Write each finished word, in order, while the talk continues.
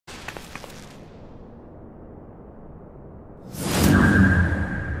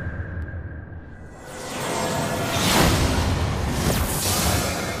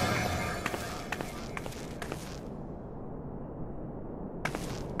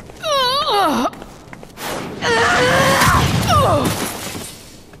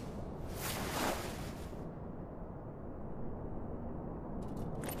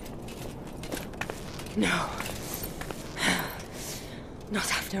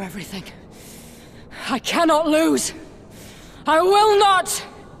clear everything. I cannot lose. I will not!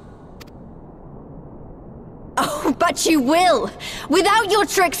 Oh, but you will! Without your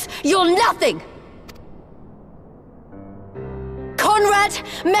tricks, you're nothing! Conrad,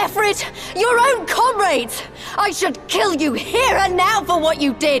 Mefrid, your own comrades! I should kill you here and now for what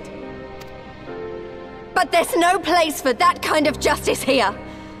you did! But there's no place for that kind of justice here.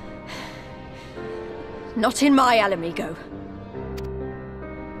 Not in my Alamigo.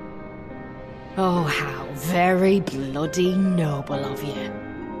 Oh, how very bloody noble of you.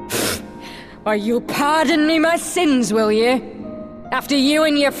 Why, you'll pardon me my sins, will you? After you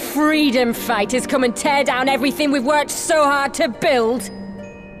and your freedom fighters come and tear down everything we've worked so hard to build?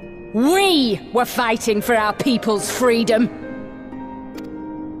 We were fighting for our people's freedom.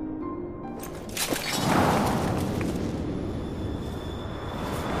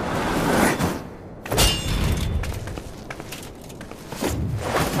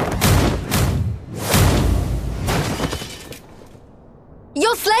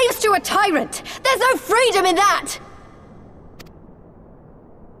 You're slaves to a tyrant! There's no freedom in that!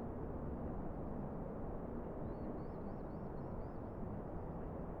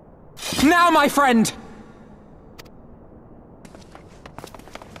 Now, my friend!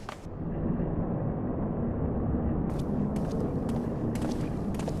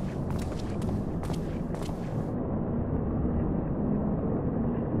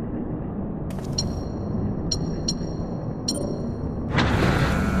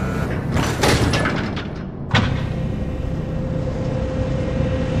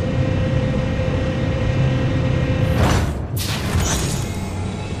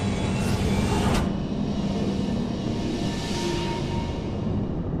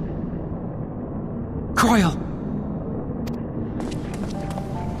 Croyle!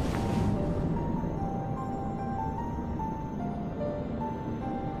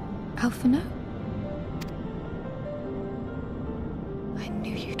 Alphino? I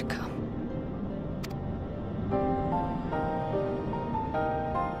knew you'd come.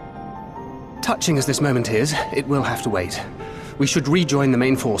 Touching as this moment is, it will have to wait. We should rejoin the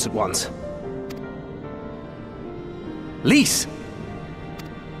main force at once. Lise!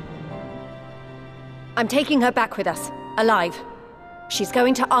 I'm taking her back with us, alive. She's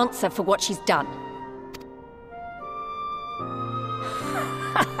going to answer for what she's done.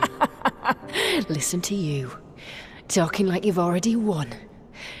 Listen to you, talking like you've already won.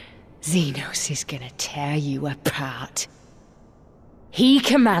 Xenos is gonna tear you apart. He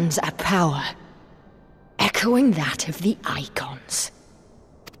commands a power, echoing that of the Icons.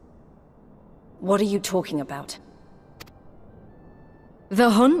 What are you talking about? The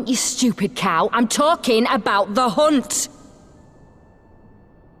hunt, you stupid cow. I'm talking about the hunt!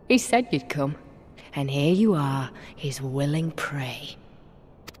 He said you'd come, and here you are, his willing prey.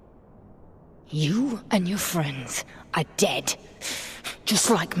 You and your friends are dead, just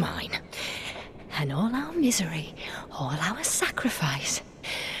like mine. And all our misery, all our sacrifice,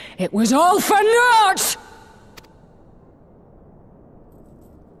 it was all for naught!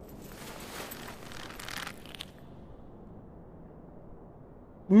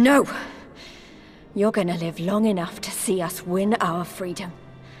 No! You're gonna live long enough to see us win our freedom.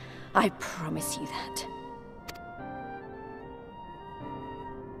 I promise you that.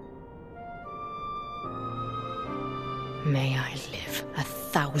 May I live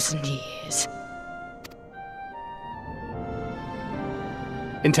 1,000 years.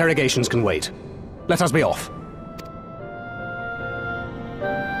 Interrogations can wait. Let us be off.